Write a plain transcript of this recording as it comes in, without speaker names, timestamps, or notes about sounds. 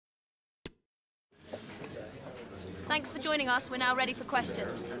Thanks for joining us. We're now ready for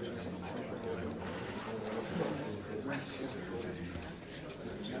questions.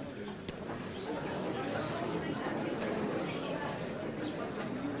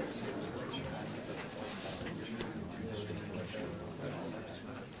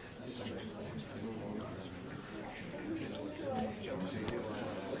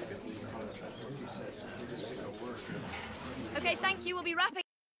 Okay, thank you. We'll be wrapping.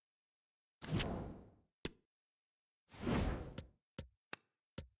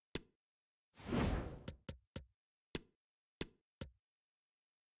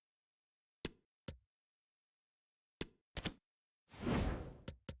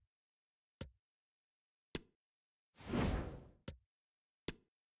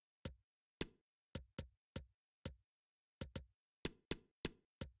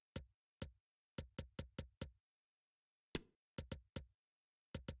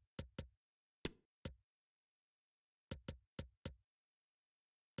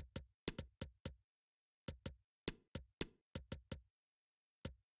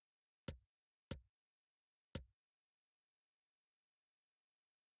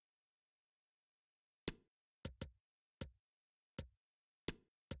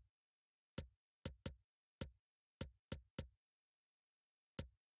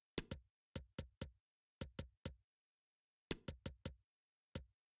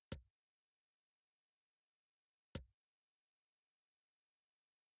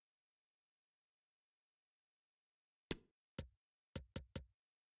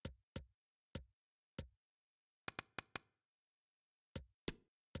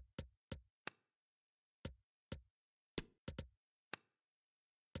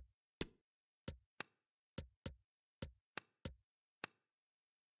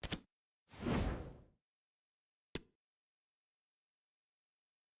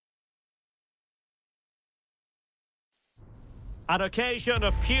 An occasion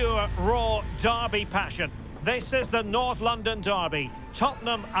of pure, raw derby passion. This is the North London derby.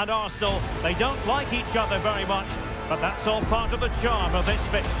 Tottenham and Arsenal, they don't like each other very much, but that's all part of the charm of this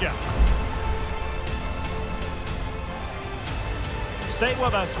fixture. Stay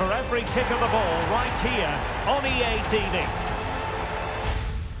with us for every kick of the ball right here on EA TV.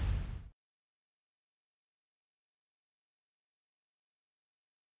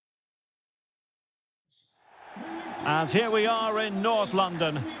 And here we are in North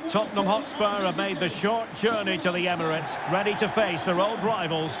London. Tottenham Hotspur have made the short journey to the Emirates, ready to face their old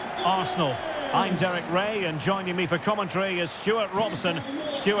rivals, Arsenal. I'm Derek Ray, and joining me for commentary is Stuart Robson.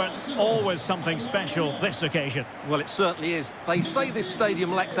 Stuart, always something special this occasion. Well, it certainly is. They say this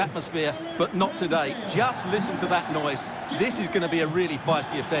stadium lacks atmosphere, but not today. Just listen to that noise. This is going to be a really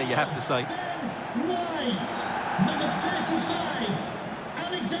feisty affair, you have to say. Right, number 35,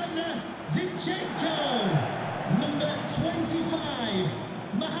 Alexander Zinchenko. Number 25,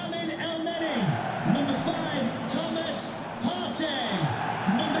 Mohamed El Neni. Number 5, Thomas Partey.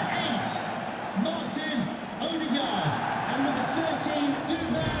 Number 8, Martin Odegaard. And number 13,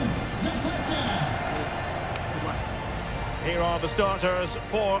 Duvan Zapata. Here are the starters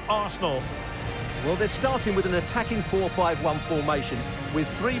for Arsenal. Well, they're starting with an attacking 4-5-1 formation with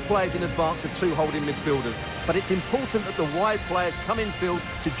 3 players in advance of 2 holding midfielders. But it's important that the wide players come in field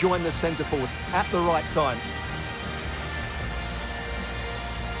to join the centre forward at the right time.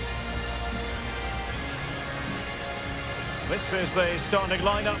 This is the starting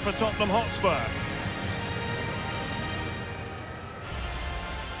lineup for Tottenham Hotspur.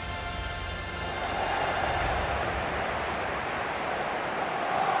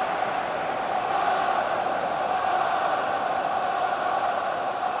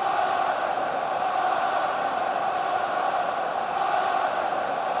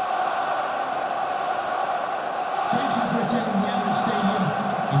 Thank you for attending the Emirates Stadium.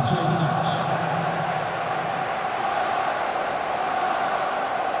 Enjoy the match.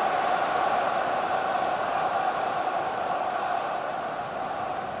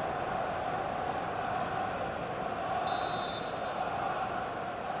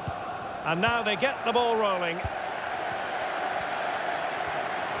 And now they get the ball rolling.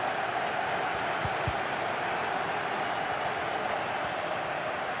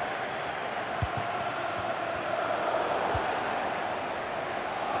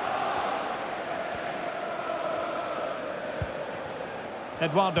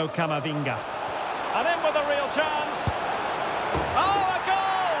 Eduardo Camavinga. And in with a real chance. Oh, a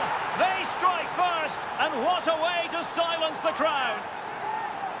goal! They strike first, and what a way to silence the crowd.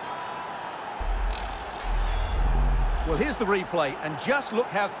 Well, here's the replay, and just look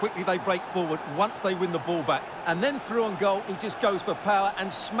how quickly they break forward once they win the ball back. And then through on goal, he just goes for power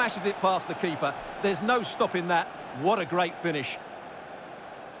and smashes it past the keeper. There's no stopping that. What a great finish.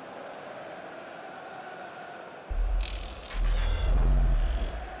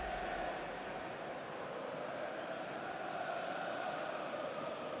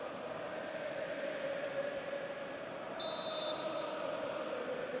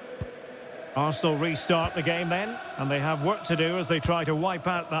 Arsenal restart the game then, and they have work to do as they try to wipe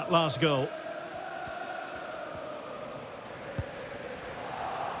out that last goal.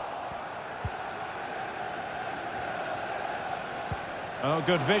 Oh,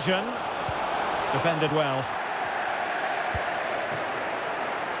 good vision. Defended well.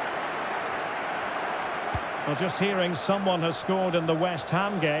 Well, just hearing someone has scored in the West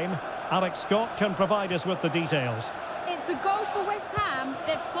Ham game. Alex Scott can provide us with the details. It's a goal for West Ham.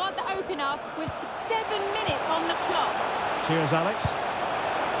 They've scored the opener with 7 minutes on the clock. Cheers, Alex.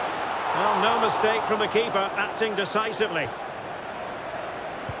 Well, no mistake from the keeper, acting decisively.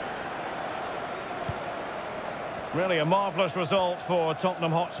 Really a marvellous result for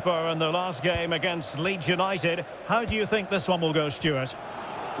Tottenham Hotspur in their last game against Leeds United. How do you think this one will go, Stuart?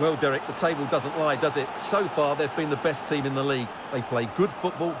 Well, Derek, the table doesn't lie, does it? So far, they've been the best team in the league. They play good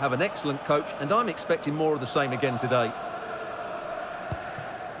football, have an excellent coach, and I'm expecting more of the same again today.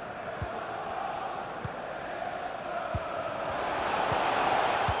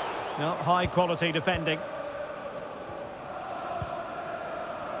 No, high-quality defending.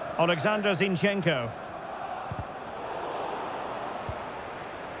 Alexander Zinchenko.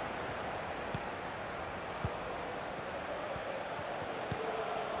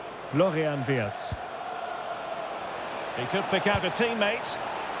 Florian Wirtz. He could pick out a teammate.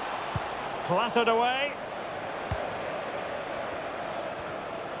 Clattered away.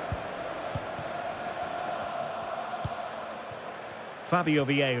 Fabio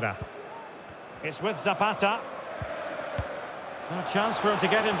Vieira. It's with Zapata. A chance for him to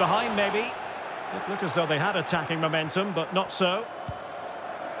get in behind, maybe. It looked as though they had attacking momentum, but not so.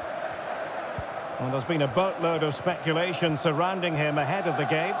 Well, there's been a boatload of speculation surrounding him ahead of the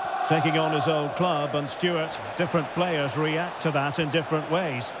game, taking on his old club, and Stuart, different players react to that in different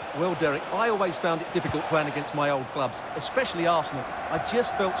ways. Well, Derek, I always found it difficult playing against my old clubs, especially Arsenal. I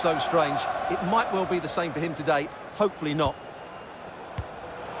just felt so strange. It might well be the same for him today, hopefully not.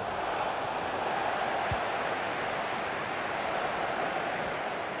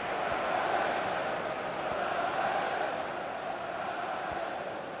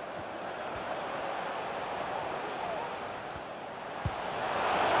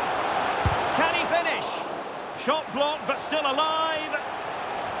 Shot blocked, but still alive.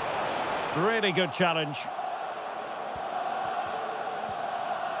 Really good challenge.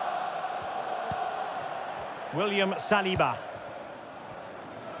 William Saliba.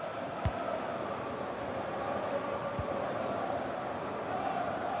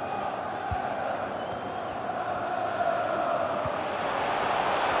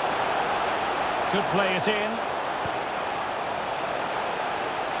 Could play it in.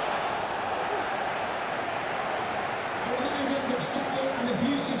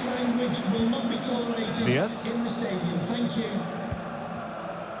 Will not be tolerated in the stadium. Thank you.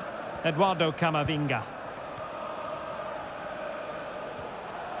 Eduardo Camavinga.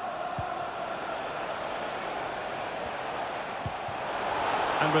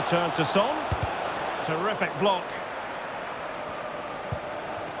 And return to Son. Terrific block.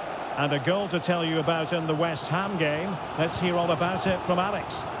 And a goal to tell you about in the West Ham game. Let's hear all about it from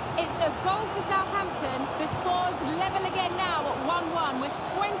Alex. It's a goal for Southampton. The score's level again now at 1-1 with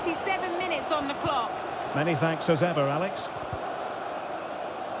 27 minutes on the clock. Many thanks as ever, Alex.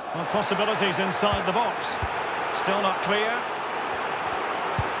 Well, possibilities inside the box. Still not clear.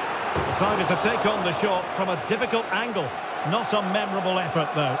 Decided to take on the shot from a difficult angle. Not a memorable effort,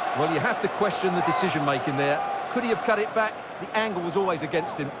 though. Well, you have to question the decision-making there. Could he have cut it back? The angle was always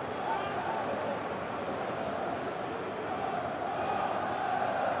against him.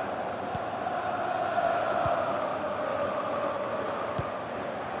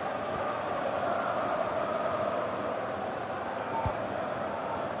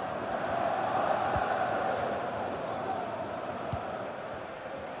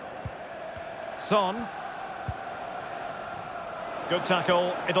 Son. Good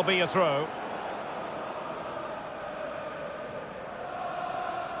tackle, it'll be a throw.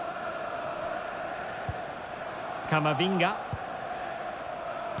 Camavinga.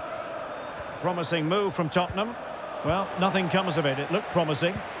 Promising move from Tottenham. Well, nothing comes of it, it looked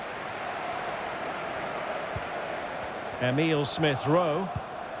promising. Emile Smith-Rowe.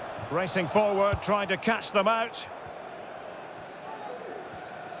 Racing forward, trying to catch them out.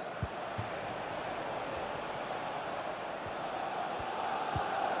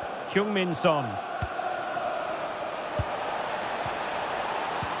 Heung-min Son.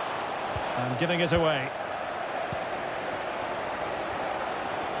 And giving it away.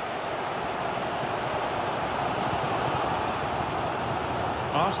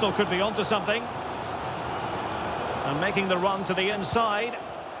 Arsenal could be onto something. And making the run to the inside.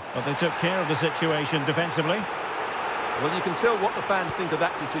 But they took care of the situation defensively. Well, you can tell what the fans think of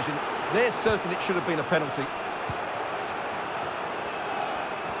that decision. They're certain it should have been a penalty.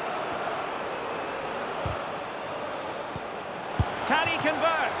 Can he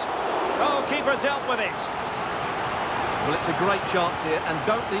convert? Oh, keeper dealt with it. Well, it's a great chance here, and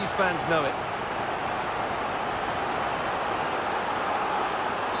don't these fans know it?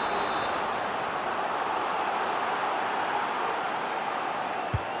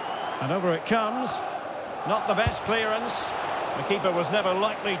 And over it comes. Not the best clearance. The keeper was never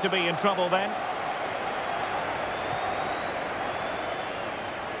likely to be in trouble then.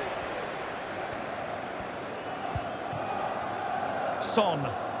 Son.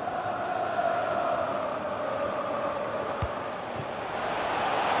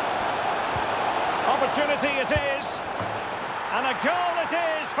 Opportunity it is. And a goal it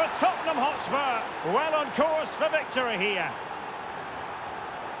is for Tottenham Hotspur. Well on course for victory here.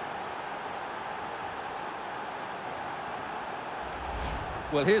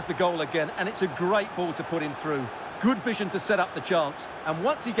 Well, here's the goal again, and it's a great ball to put him through. Good vision to set up the chance. And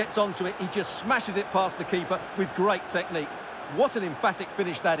once he gets onto it, he just smashes it past the keeper with great technique. What an emphatic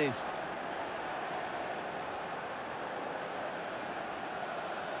finish that is.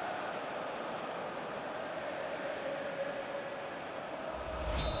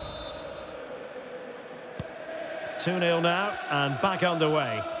 Two 2-0 now, and back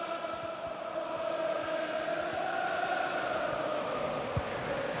underway.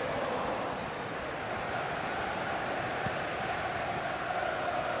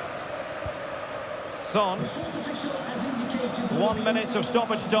 Son. 1 minute of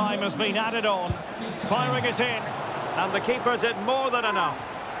stoppage time has been added on. Firing it in. And the keeper did more than enough.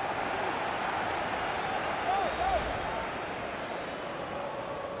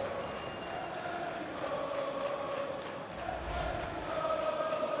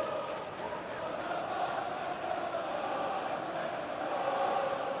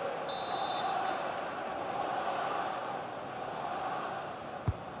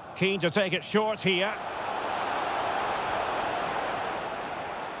 Keen to take it short here.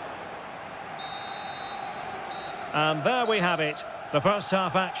 And there we have it. The first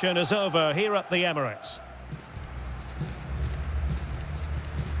half action is over here at the Emirates.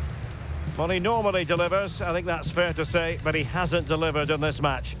 Well, he normally delivers, I think that's fair to say, but he hasn't delivered in this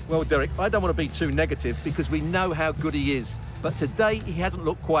match. Well, Derek, I don't want to be too negative because we know how good he is. But today, he hasn't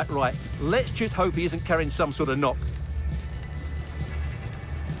looked quite right. Let's just hope he isn't carrying some sort of knock.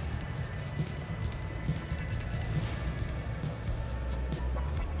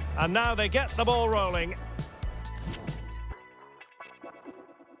 And now they get the ball rolling.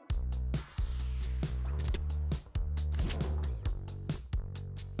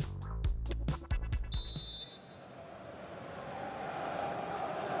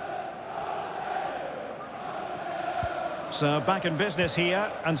 So back in business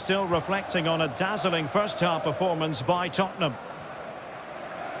here and still reflecting on a dazzling first half performance by Tottenham.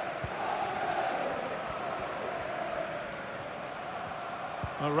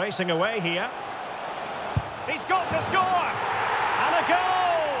 Well, racing away here. He's got to score! And a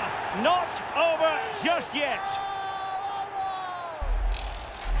goal! Not over just yet.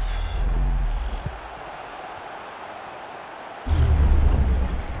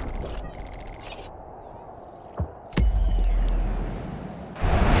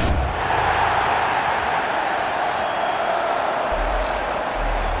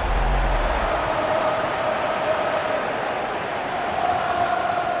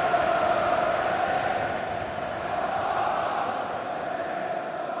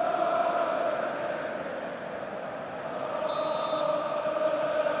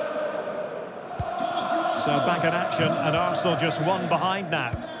 So back in action, and Arsenal just one behind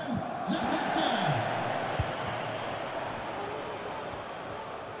now.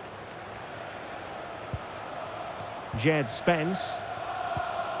 Jed Spence.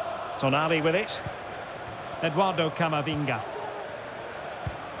 Tonali with it. Eduardo Camavinga.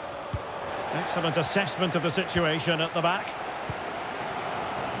 Excellent assessment of the situation at the back.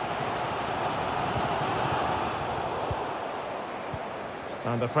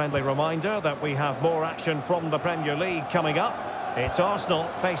 And a friendly reminder that we have more action from the Premier League coming up. It's Arsenal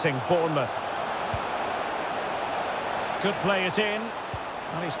facing Bournemouth. Could play it in.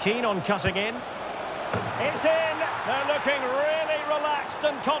 And he's keen on cutting in. It's in! They're looking really relaxed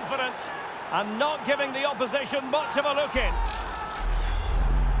and confident. And not giving the opposition much of a look in.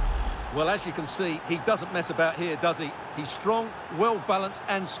 Well, as you can see, he doesn't mess about here, does he? He's strong, well-balanced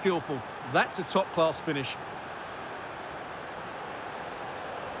and skillful. That's a top-class finish.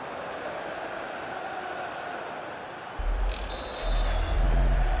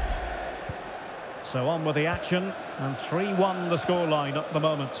 So on with the action, and 3-1 the scoreline at the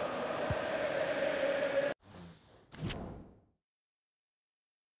moment.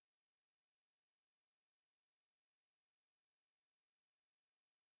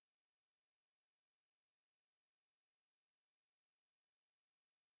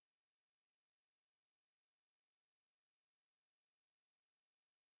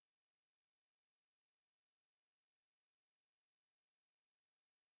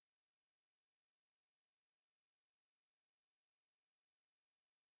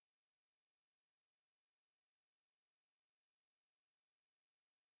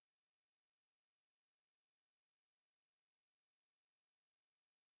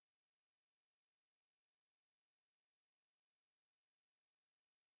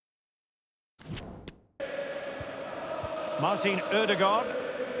 Martin Ødegaard.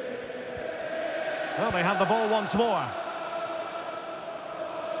 Well, they have the ball once more.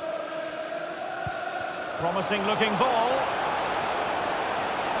 Promising looking ball.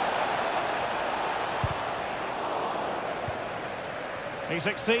 He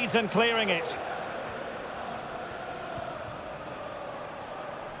succeeds in clearing it.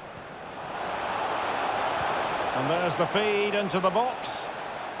 And there's the feed into the box.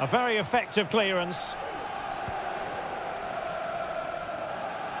 A very effective clearance.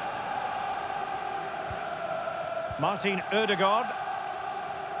 Martin Ødegaard.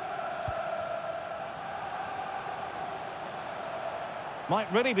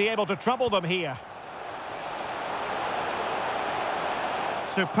 Might really be able to trouble them here.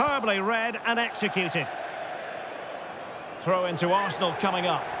 Superbly read and executed. Throw into Arsenal coming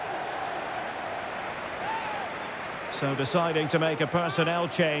up. So deciding to make a personnel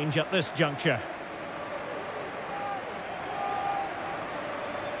change at this juncture.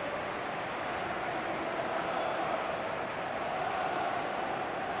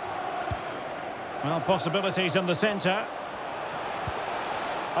 Well, possibilities in the centre.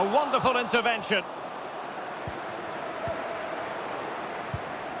 A wonderful intervention.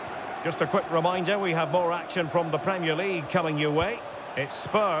 Just a quick reminder, we have more action from the Premier League coming your way. It's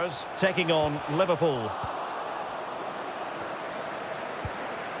Spurs taking on Liverpool.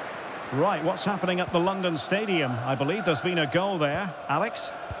 Right, what's happening at the London Stadium? I believe there's been a goal there. Alex?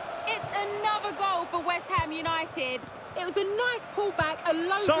 It's another goal for West Ham United. It was a nice pullback, a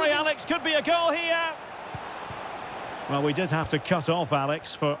low... Sorry, Alex, could be a goal here. Well, we did have to cut off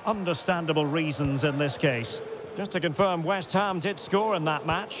Alex for understandable reasons in this case. Just to confirm, West Ham did score in that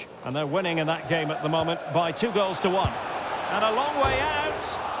match, and they're winning in that game at the moment by 2-1. And a long way out.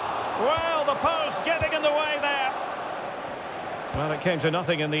 Well, the post getting in the way there. Well, it came to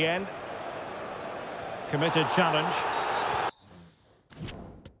nothing in the end. Committed challenge.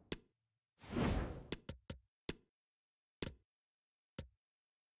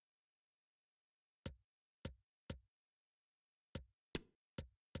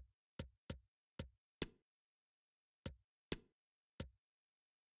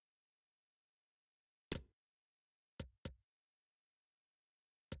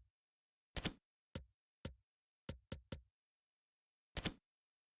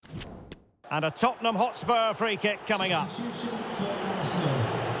 And a Tottenham Hotspur free kick coming up. Substitution for Arsenal.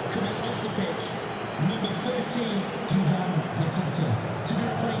 Coming off the pitch, number 13, Ivan Zapata. To be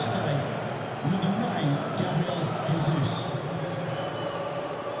replaced by number 9, Gabriel Jesus.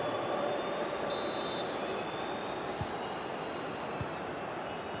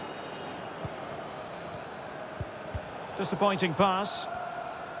 Disappointing pass.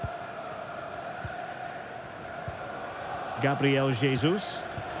 Gabriel Jesus.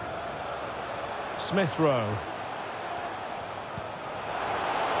 Smith Rowe.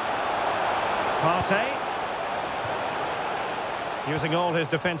 Partey. Using all his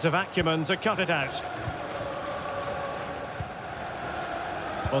defensive acumen to cut it out.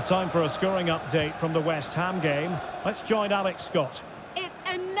 Well, time for a scoring update from the West Ham game. Let's join Alex Scott. It's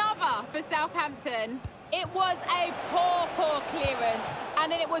another for Southampton. It was a poor clearance,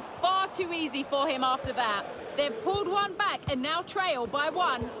 and it was far too easy for him after that. They've pulled one back and now trail by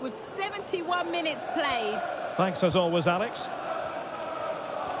 1 with 71 minutes played. Thanks as always, Alex.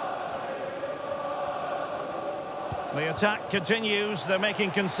 The attack continues. They're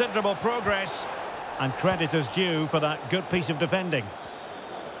making considerable progress. And credit is due for that good piece of defending.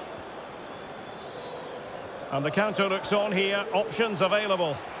 And the counter looks on here. Options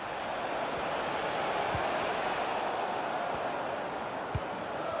available.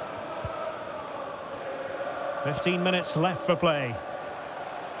 15 minutes left for play.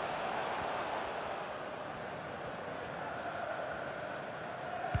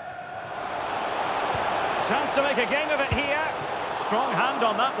 Chance to make a game of it here. Strong hand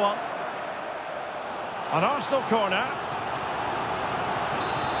on that one. An Arsenal corner.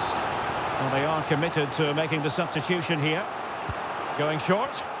 Well, they are committed to making the substitution here. Going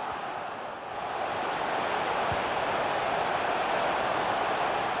short.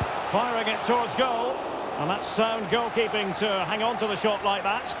 Firing it towards goal. And that's sound goalkeeping to hang on to the shot like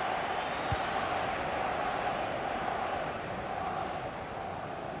that.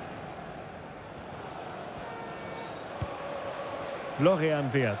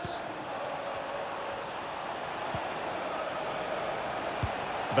 Florian Wirtz.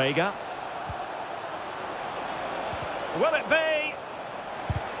 Vega. Will it be?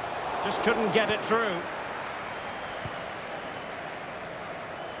 Just couldn't get it through.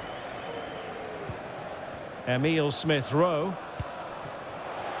 Emile Smith-Rowe.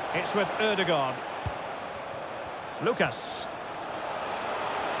 It's with Ødegaard. Lucas.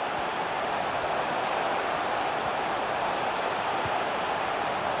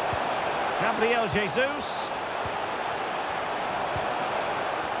 Gabriel Jesus.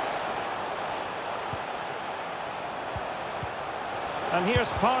 And here's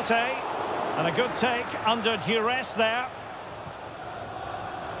Partey. And a good take under duress there.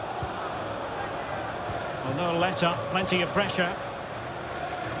 Well, no let up, plenty of pressure.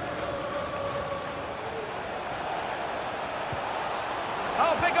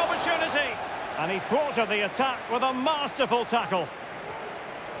 Oh, big opportunity. And he thwarted the attack with a masterful tackle.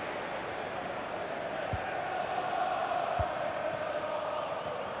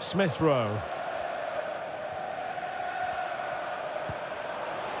 Smith-Rowe.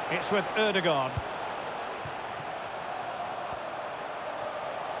 It's with Ødegaard.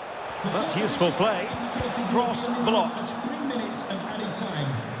 That's useful play. Cross blocked. 3 minutes of added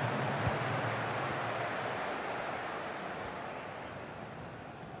time.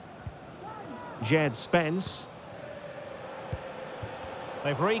 Jed Spence.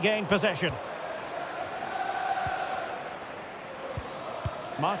 They've regained possession.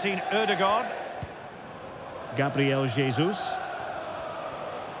 Martin Ødegaard. Gabriel Jesus.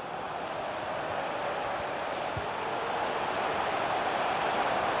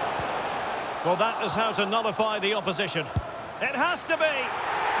 Well, that is how to nullify the opposition. It has to be.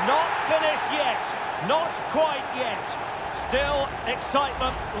 Not finished yet. Not quite yet. Still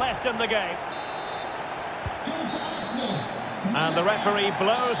excitement left in the game. And the referee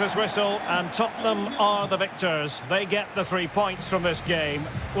blows his whistle, and Tottenham are the victors. They get the 3 points from this game.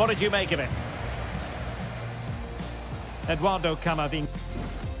 What did you make of it? Eduardo Camavinga.